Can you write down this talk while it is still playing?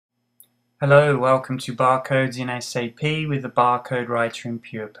Hello, welcome to Barcodes in SAP with the Barcode Writer in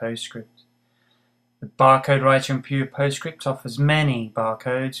Pure Postscript. The Barcode Writer in Pure Postscript offers many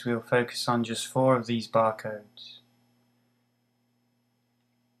barcodes. We'll focus on just 4 of these barcodes.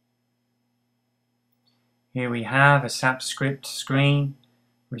 Here we have a sapscript screen,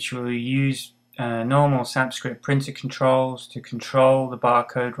 which will use normal sapscript printer controls to control the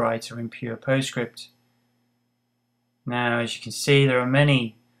Barcode Writer in Pure Postscript. Now, as you can see, there are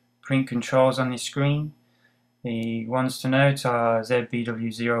many print controls on this screen. The ones to note are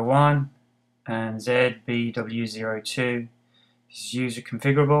ZBW01 and ZBW02. This is user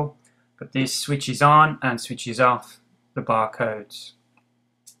configurable, but this switches on and switches off the barcodes.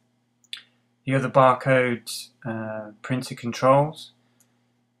 The other barcode printer controls,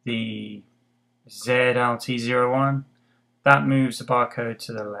 the ZLT01, that moves the barcode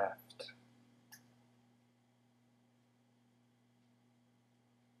to the left.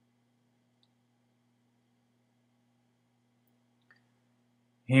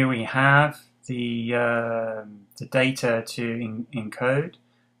 Here we have the data to encode,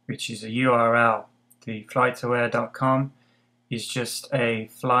 which is a URL. The flightaware.com is just a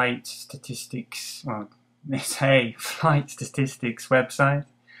flight statistics, it's a flight statistics website.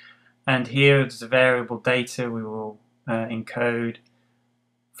 And here is the variable data we will encode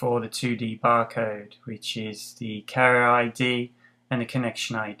for the 2D barcode, which is the carrier ID and the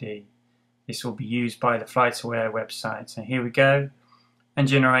connection ID. This will be used by the FlightAware website. So here we go, and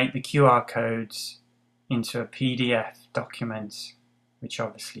generate the QR codes into a PDF document, which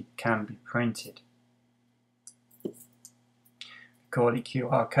obviously can be printed. Call it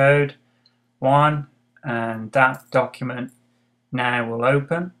QR code 1, and that document now will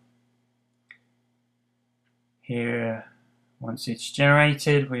open. Here, once it's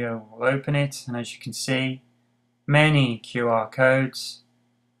generated, we will open it, and as you can see, many QR codes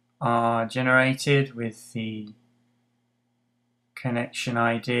are generated with the connection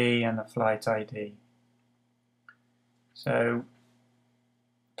ID and the flight ID. So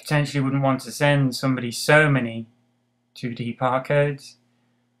potentially wouldn't want to send somebody so many 2D barcodes,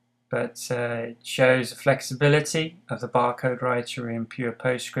 but it shows the flexibility of the Barcode Writer in Pure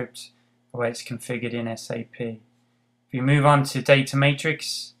Postscript, the way it's configured in SAP. If you move on to Data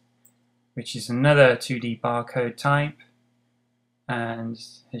Matrix, which is another 2D barcode type, and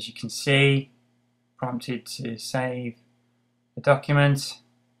as you can see, prompted to save the document,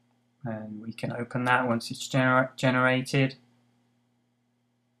 and we can open that once it's generated.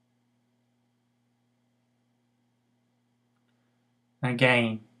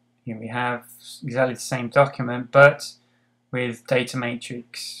 Again, here we have exactly the same document, but with data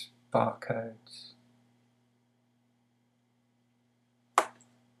matrix barcodes.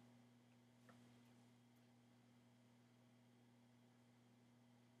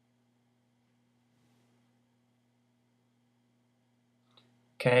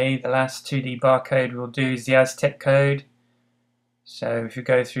 Okay, the last 2D barcode we'll do is the Aztec code. So if you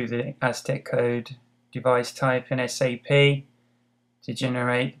go through the Aztec code device type in SAP to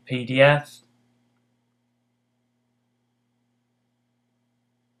generate the PDF,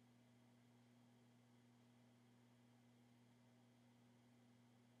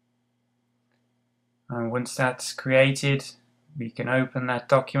 and once that's created, we can open that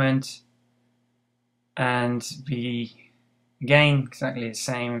document and again, exactly the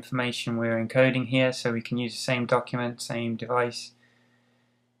same information we're encoding here, so we can use the same document, same device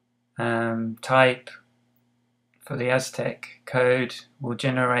type. For the Aztec code, we'll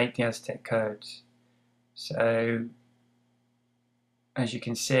generate the Aztec codes. So as you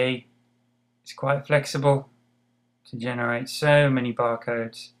can see, it's quite flexible to generate so many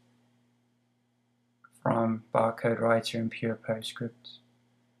barcodes from Barcode Writer in Pure Postscript.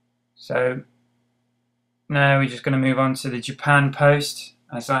 So now we're just going to move on to the Japan post,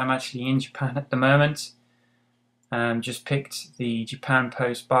 as I'm actually in Japan at the moment. Just picked the Japan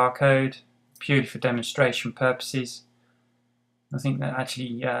post barcode purely for demonstration purposes. I think that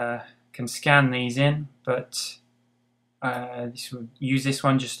actually can scan these in, but this will use this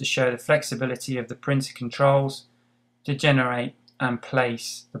one just to show the flexibility of the printer controls to generate and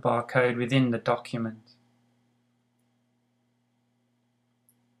place the barcode within the document.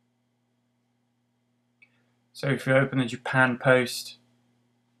 So if you open the Japan Post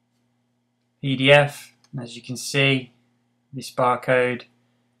PDF, as you can see, this barcode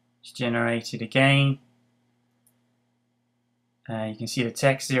is generated again. You can see the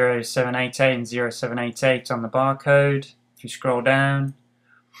text 0788 and 0788 on the barcode. If you scroll down,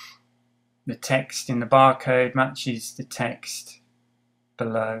 the text in the barcode matches the text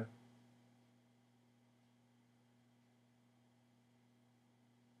below.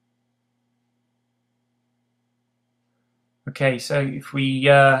 Okay, so if we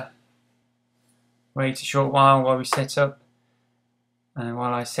wait a short while we set up,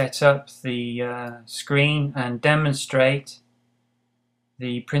 while I set up the screen and demonstrate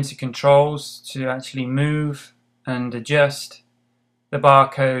the printer controls to actually move and adjust the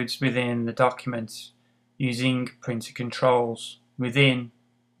barcodes within the document using printer controls within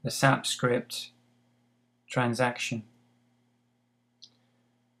the sapscript transaction.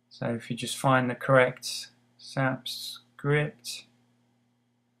 So if you just find the correct sapscript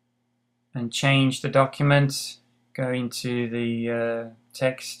and change the document, go into the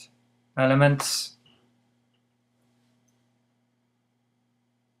text elements,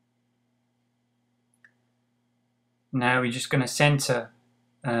 now we're just going to center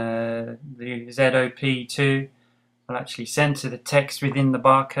the ZOP2. I'll actually center the text within the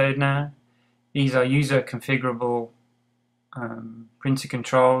barcode now. These are user configurable printer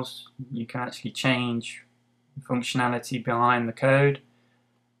controls. You can actually change the functionality behind the code,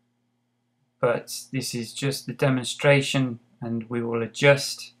 but this is just the demonstration, and we will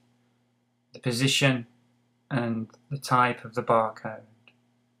adjust the position and the type of the barcode.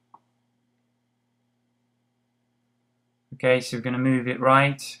 Okay, so we're going to move it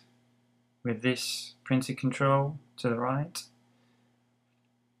right with this printer control to the right.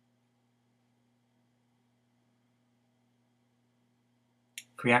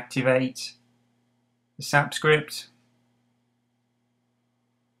 If we activate the sapscript,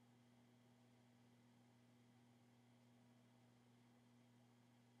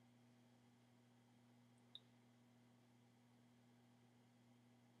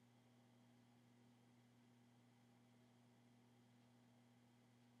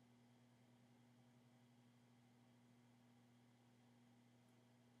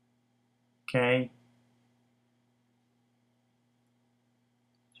 okay,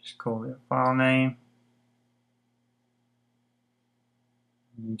 just call it a file name,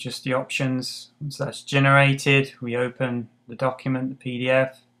 and just the options. Once that's generated, we open the document, the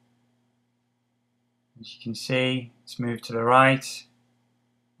PDF. As you can see, it's moved to the right,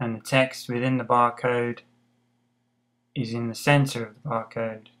 and the text within the barcode is in the center of the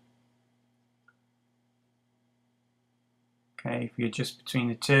barcode. Okay, if we adjust between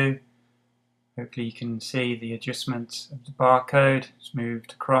the two, hopefully you can see the adjustment of the barcode. It's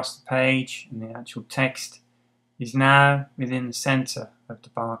moved across the page, and the actual text is now within the center of the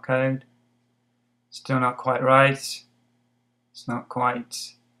barcode. Still not quite right. It's not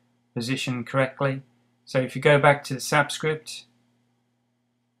quite positioned correctly. So if you go back to the sapscript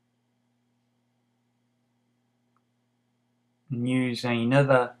and use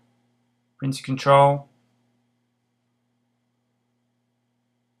another printer control,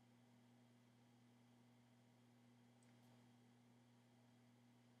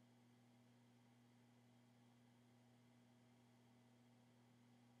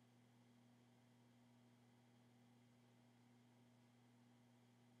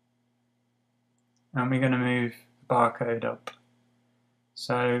 and we're going to move the barcode up.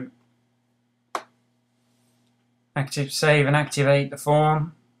 So save and activate the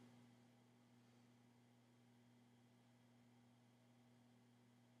form.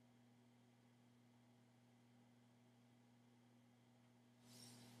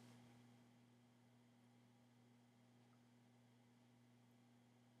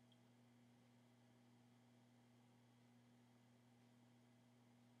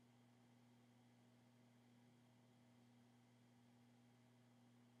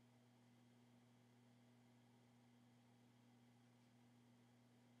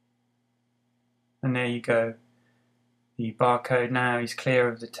 And there you go. The barcode now is clear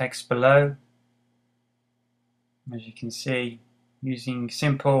of the text below. As you can see, using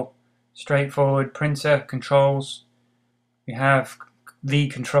simple, straightforward printer controls, we have the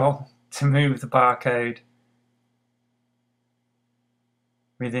control to move the barcode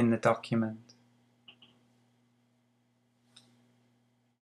within the document.